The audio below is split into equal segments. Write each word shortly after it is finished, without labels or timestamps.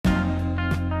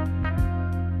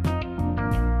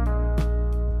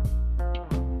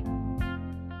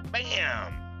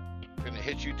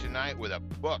hit you tonight with a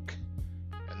book,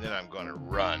 and then I'm going to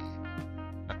run.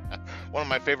 One of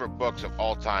my favorite books of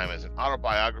all time is an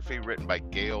autobiography written by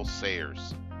Gale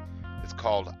Sayers. It's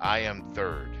called I Am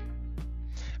Third.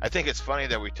 I think it's funny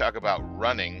that we talk about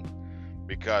running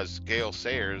because Gale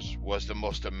Sayers was the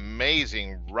most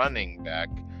amazing running back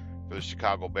for the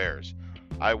Chicago Bears.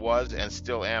 I was and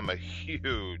still am a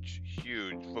huge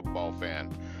football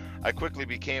fan. I quickly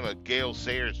became a Gale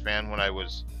Sayers fan when I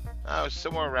was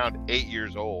somewhere around 8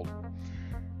 years old.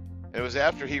 It was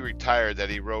after he retired that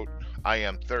he wrote I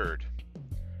Am Third.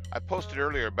 I posted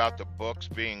earlier about the books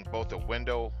being both a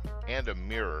window and a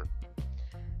mirror.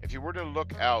 If you were to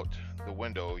look out the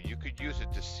window, you could use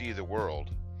it to see the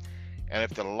world. And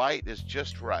if the light is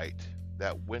just right,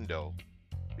 that window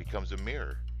becomes a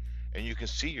mirror and you can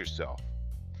see yourself.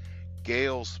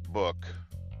 Gale's book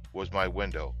was my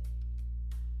window,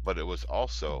 but it was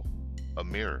also a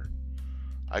mirror.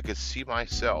 I could see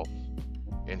myself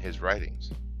in his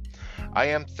writings. I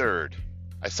Am Third.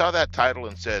 I saw that title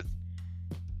and said,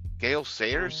 Gale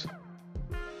Sayers?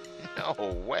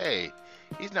 No way.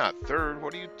 He's not third.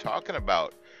 What are you talking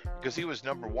about? Because he was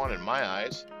number one in my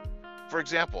eyes. For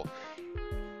example,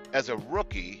 as a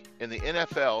rookie in the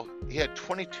NFL, he had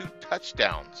 22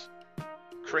 touchdowns.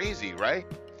 Crazy, right?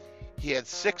 He had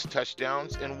 6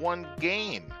 touchdowns in one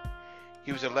game.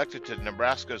 He was elected to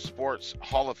Nebraska Sports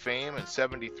Hall of Fame in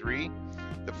 '73,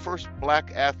 the first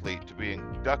black athlete to be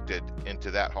inducted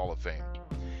into that Hall of Fame.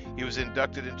 He was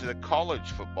inducted into the College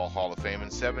Football Hall of Fame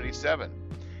in '77.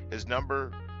 His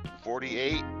number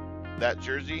 48, that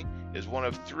jersey, is one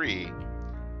of 3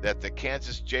 that the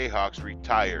Kansas Jayhawks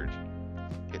retired.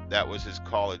 That was his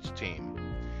college team.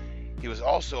 He was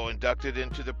also inducted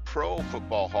into the Pro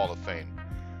Football Hall of Fame,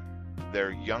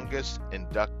 their youngest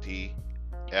inductee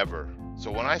ever.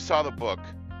 So when I saw the book,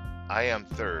 I Am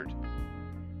Third,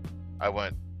 I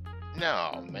went,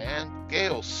 no, man,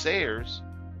 Gale Sayers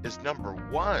is number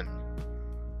one.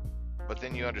 But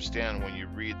then you understand when you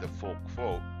read the full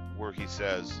quote where he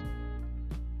says,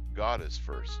 God is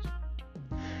first.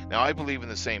 Now I believe in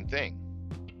the same thing.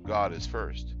 God is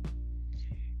first.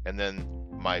 And then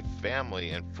my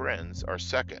family and friends are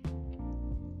second.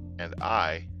 And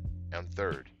I am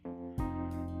third.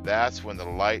 That's when the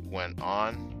light went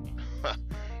on.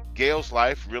 Gale's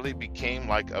life really became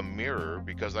like a mirror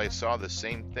because I saw the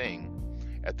same thing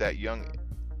at that young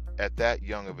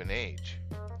of an age.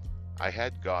 I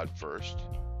had God first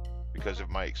because of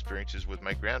my experiences with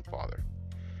my grandfather.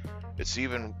 It's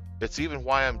even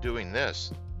why I'm doing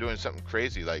this, doing something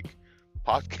crazy like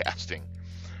podcasting.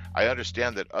 I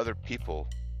understand that other people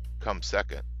come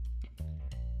second.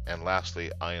 And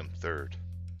lastly, I am third.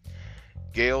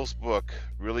 Gale's book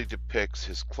really depicts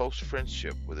his close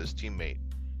friendship with his teammate,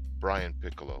 Brian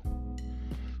Piccolo,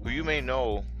 who you may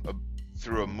know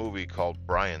through a movie called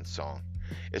Brian's Song.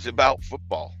 It's about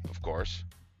football, of course,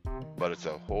 but it's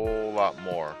a whole lot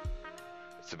more.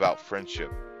 It's about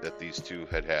friendship that these two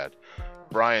had.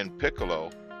 Brian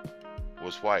Piccolo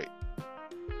was white.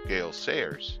 Gale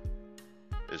Sayers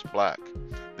is black.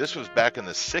 This was back in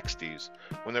the 60s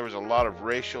when there was a lot of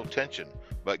racial tension,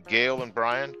 but Gale and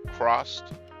Brian crossed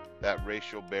that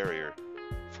racial barrier,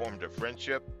 formed a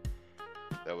friendship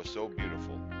that was so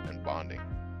beautiful and bonding.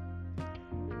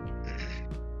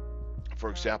 For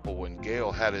example, when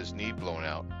Gale had his knee blown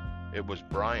out, it was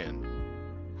Brian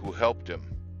who helped him,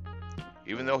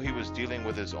 even though he was dealing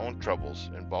with his own troubles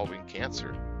involving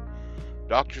cancer.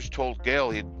 Doctors told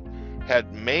Gale he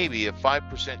had maybe a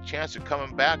 5% chance of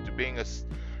coming back to being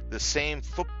the same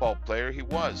football player he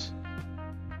was.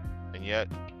 And yet,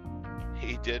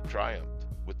 he did triumph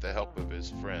with the help of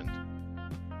his friend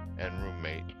and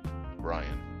roommate,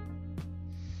 Brian.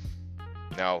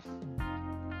 Now,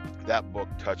 that book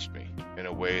touched me in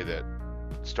a way that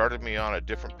started me on a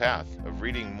different path of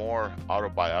reading more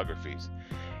autobiographies.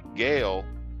 Gale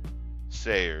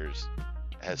Sayers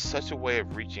has such a way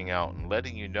of reaching out and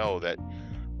letting you know that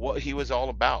what he was all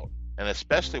about, and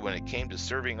especially when it came to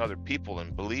serving other people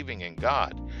and believing in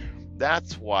God.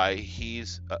 That's why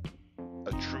he's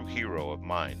a true hero of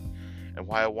mine, and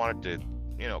why I wanted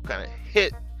to, kind of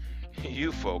hit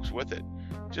you folks with it.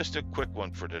 Just a quick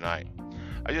one for tonight.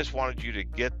 I just wanted you to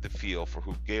get the feel for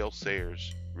who Gale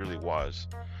Sayers really was,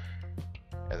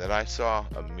 and that I saw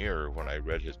a mirror when I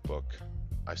read his book.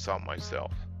 I saw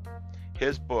myself.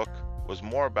 His book was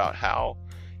more about how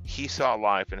he saw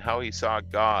life and how he saw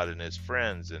God and his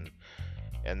friends,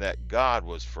 and that God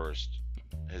was first,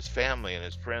 his family and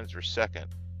his friends were second,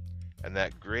 and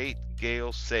that great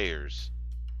Gale Sayers,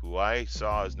 who I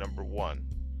saw as number one,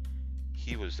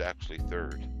 he was actually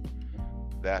third.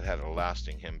 That had a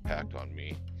lasting impact on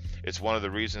me. It's one of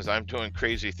the reasons I'm doing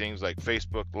crazy things like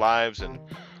Facebook Lives and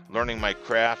learning my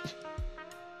craft,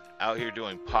 out here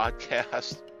doing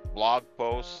podcasts, blog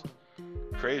posts.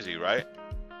 Crazy, right?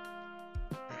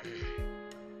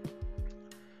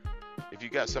 If you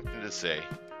got something to say,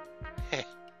 hey,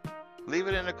 leave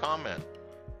it in a comment.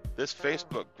 This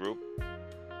Facebook group,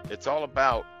 it's all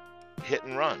about hit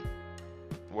and run,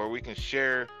 where we can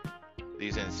share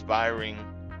these inspiring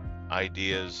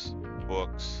ideas,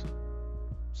 books,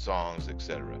 songs,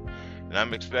 etc. And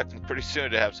I'm expecting pretty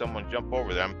soon to have someone jump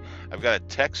over there. I've got a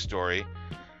text story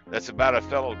that's about a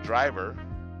fellow driver.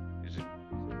 He's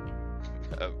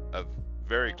a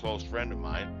very close friend of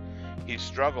mine. He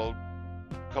struggled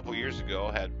a couple years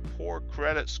ago, had poor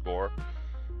credit score,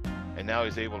 and now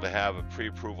he's able to have a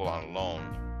pre-approval on a loan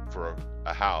for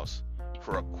a house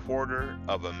for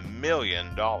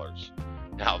 $250,000.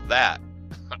 Now that,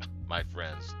 my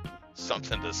friends,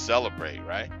 something to celebrate,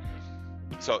 right?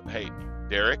 So, hey,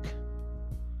 Derek,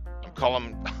 I'm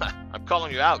calling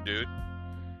you out, dude.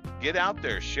 Get out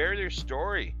there, share your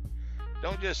story.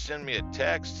 Don't just send me a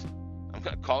text. I'm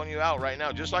calling you out right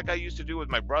now, just like I used to do with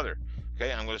my brother.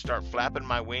 Okay, I'm going to start flapping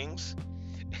my wings.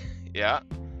 Yeah.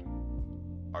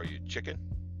 Are you chicken?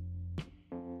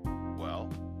 Well,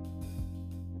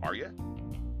 are you?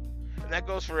 And that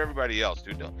goes for everybody else,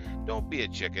 dude. Don't be a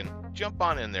chicken. Jump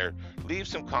on in there. Leave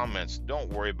some comments. Don't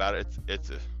worry about it. It's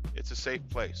a safe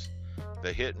place.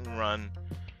 The hit and run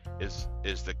is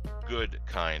the good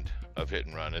kind of hit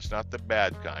and run. It's not the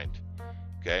bad kind.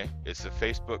 Okay? It's a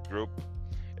Facebook group.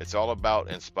 It's all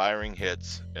about inspiring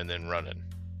hits and then running.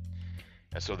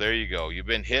 And so there you go. You've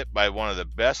been hit by one of the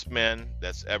best men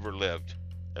that's ever lived,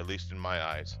 at least in my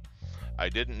eyes. I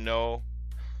didn't know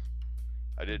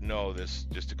this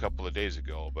just a couple of days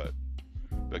ago, but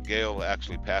Gail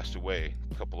actually passed away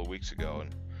a couple of weeks ago,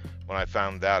 and when I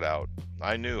found that out,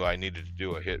 I knew I needed to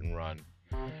do a hit and run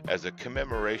as a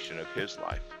commemoration of his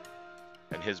life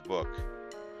and his book,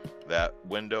 that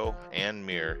window and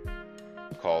mirror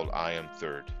called I Am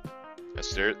Third.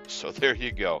 So there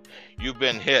you go. You've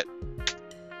been hit,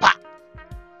 pop,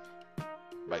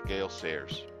 by Gail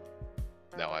Sayers.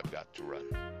 Now I've got to run.